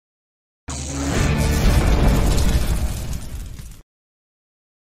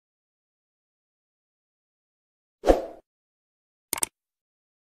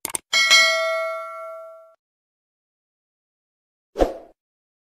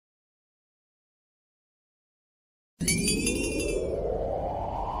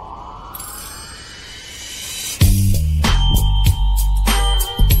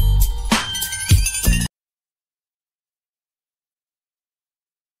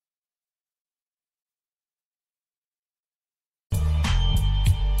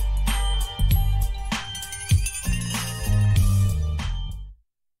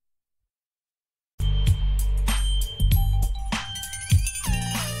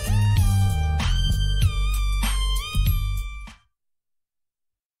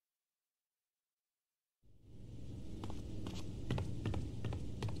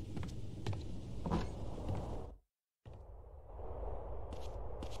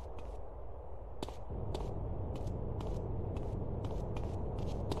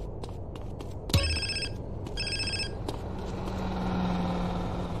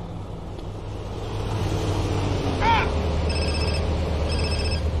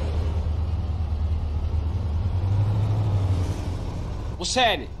What's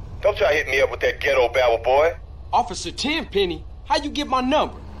happening? Don't try to hit me up with that ghetto babble, boy. Officer Tenpenny, how you get my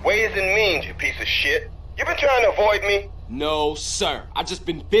number? Ways and means, you piece of shit. You been trying to avoid me? No, sir. I just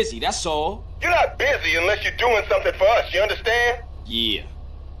been busy, that's all. You're not busy unless you're doing something for us, you understand? Yeah.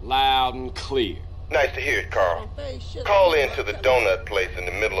 Loud and clear. Nice to hear it, Carl. Call in to the donut place in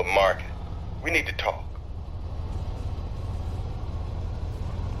the middle of Market. We need to talk.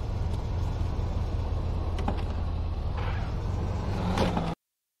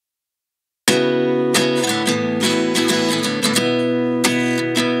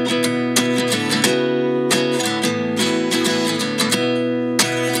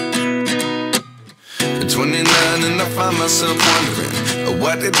 Myself wondering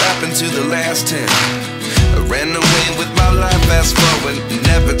what did happen to the last 10. I ran away with my life, fast forward,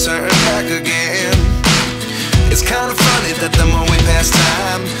 never turn back again. It's kind of funny that the more we pass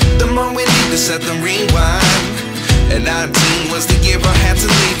time, the more we need to set them rewind. And 19 was the year I had to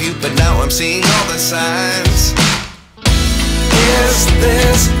leave you, but now I'm seeing all the signs. Is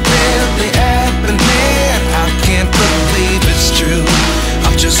this really happening? I can't believe it's true.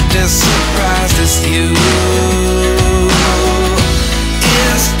 I'm just as surprised as you.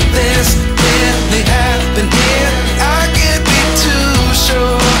 Is this really happening? I can't be too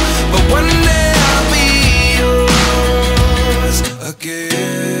sure, but one day I'll be yours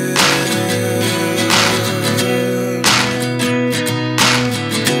again.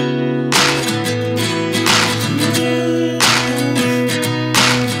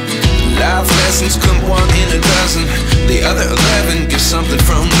 Life lessons come one in a dozen. The other 11 get something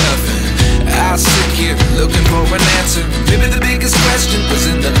from nothing. I sit here looking for an answer. Maybe the biggest question was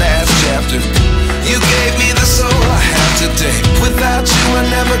in the last chapter. You gave me the soul I have today. Without you I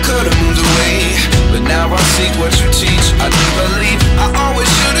never could have moved away. But now I see what you teach. I do believe I always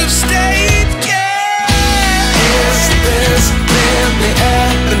should have stayed. Yeah. Is this really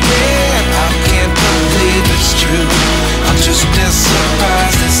happening? I can't believe it's true. I'm just as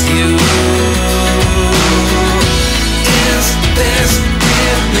surprised as you. Is this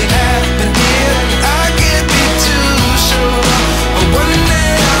really happening? I can't be too sure, but one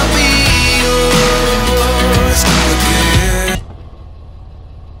day I'll be yours again.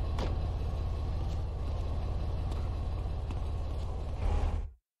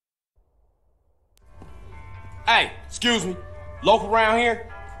 Hey, excuse me. Local around here?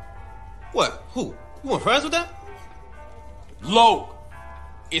 What? Who? You want friends with that? Loke.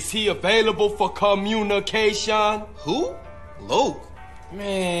 Is he available for communication? Who? Loke.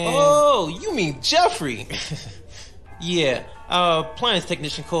 Man. Oh, you mean Jeffrey. Yeah, our appliance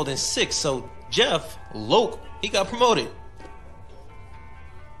technician called in sick, so Jeff, Loke, he got promoted.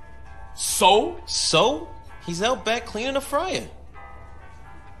 So? So? He's out back cleaning a fryer.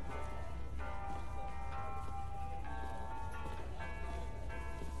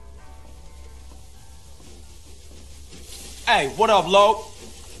 Hey, what up, Loke?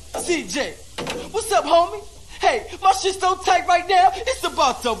 CJ, what's up, homie? Hey, my shit's so tight right now, it's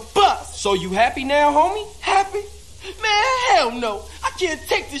about to bust. So you happy now, homie? Happy? Man, hell no. I can't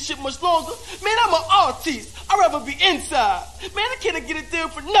take this shit much longer. Man, I'm an artist. I'd rather be inside. Man, I can't get a deal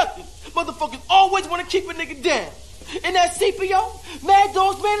for nothing. Motherfuckers always want to keep a nigga down. And that CPO, Mad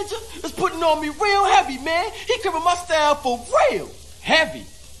Dog's manager, is putting on me real heavy, man. He covering my style for real. Heavy?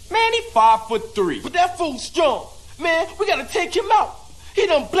 Man, he 5'3". But that fool's strong. Man, we gotta take him out. He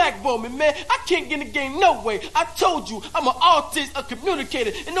done blackballed me, man. I can't get in the game no way. I told you, I'm an artist, a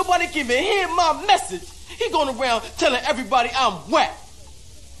communicator, and nobody can even hear my message. He going around telling everybody I'm whack.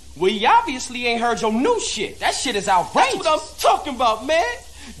 Well, he obviously ain't heard your new shit. That shit is outrageous. That's what I'm talking about, man.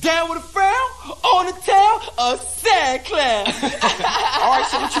 Down with a frown, on the tail, a sad clown. All right,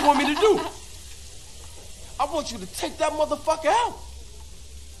 so what you want me to do? I want you to take that motherfucker out.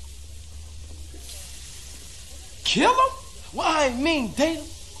 Kill him? Well, I ain't mean date him.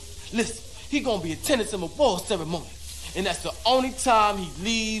 Listen, he gonna be attending some award ceremony. And that's the only time he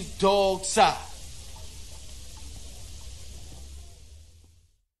leaves dog's side.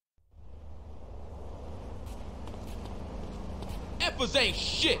 Effers ain't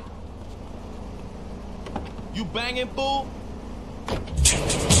shit. You banging, fool?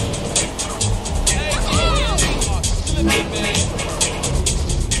 Hey, man.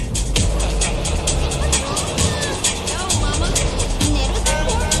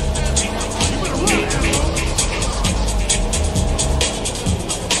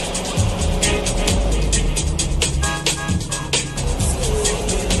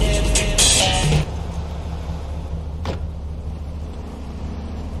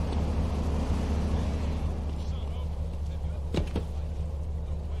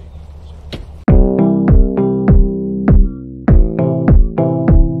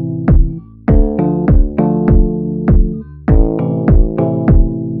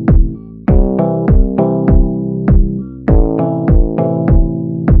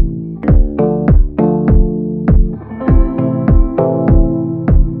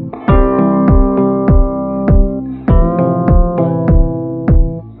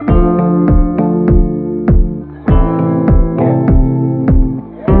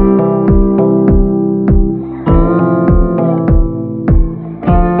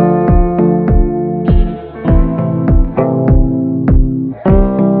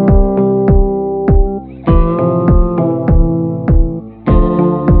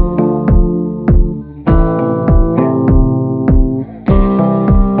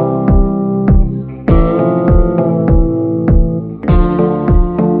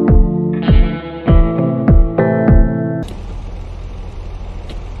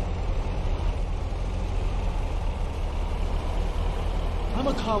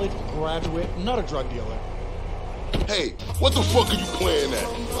 college graduate, not a drug dealer. Hey, what the fuck are you playing at?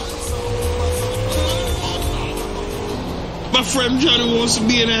 My friend Johnny wants to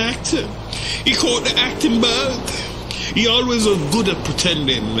be an actor. He caught the acting bug. He always was good at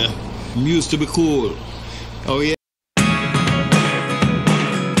pretending. He used to be cool. Oh yeah.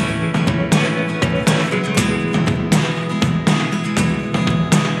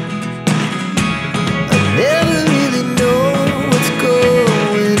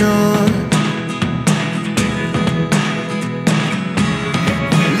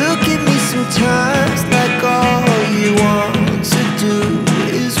 Sometimes like all you want to do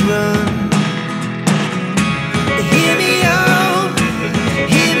is run. Hear me out,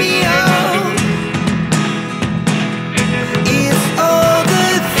 hear me out. If all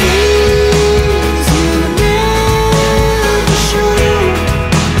the things you never show,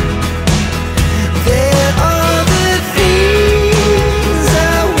 there are the things I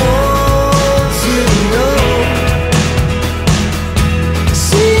want to know.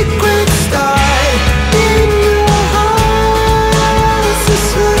 Secrets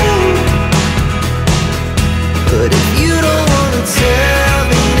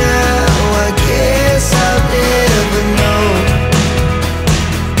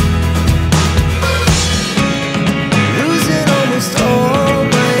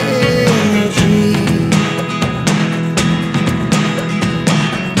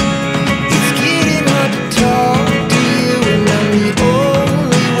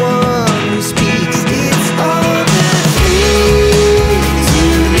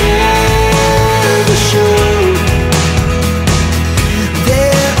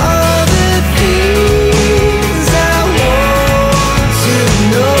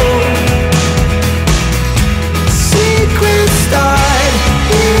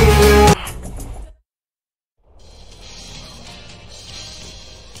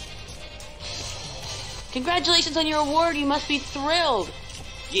Congratulations on your award. You must be thrilled.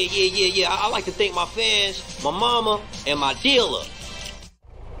 Yeah. I like to thank my fans, my mama, and my dealer.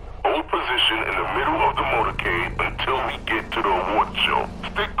 Hold position in the middle of the motorcade until we get to the award show.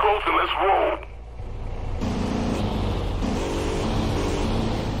 Stick close and let's roll.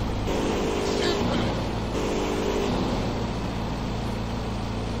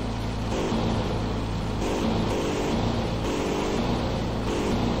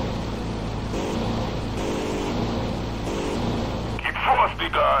 Frosty,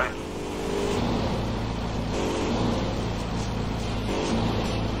 guys.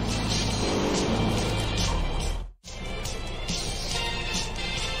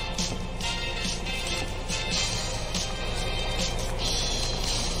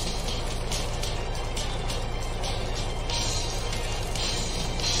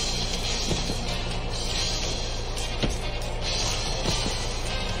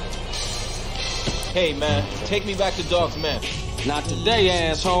 Hey man, take me back to Dog's Man. Not today,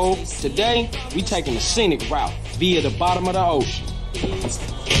 asshole. Today, we taking the scenic route via the bottom of the ocean.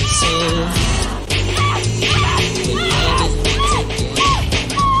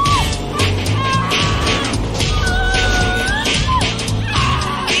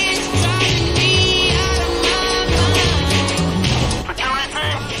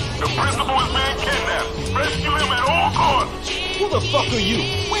 Who the fuck are you?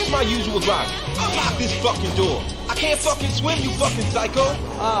 Where's my usual driver? Unlock this fucking door. I can't fucking swim, you fucking psycho.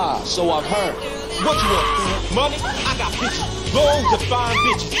 Ah, so I've heard. What you want? Money? I got bitches. Loads of fine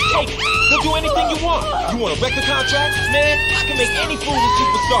bitches. Take it. They'll do anything you want. You want a record contract? Man, I can make any fool a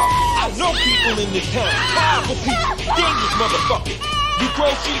superstar. I know people in this town. Powerful people. Dangerous motherfuckers. You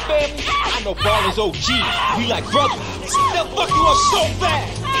Grove Street family? I know ballers OGs. We like brothers. They'll fuck you up so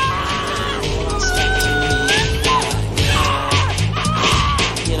fast.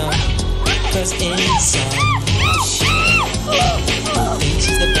 You know, 'cause inside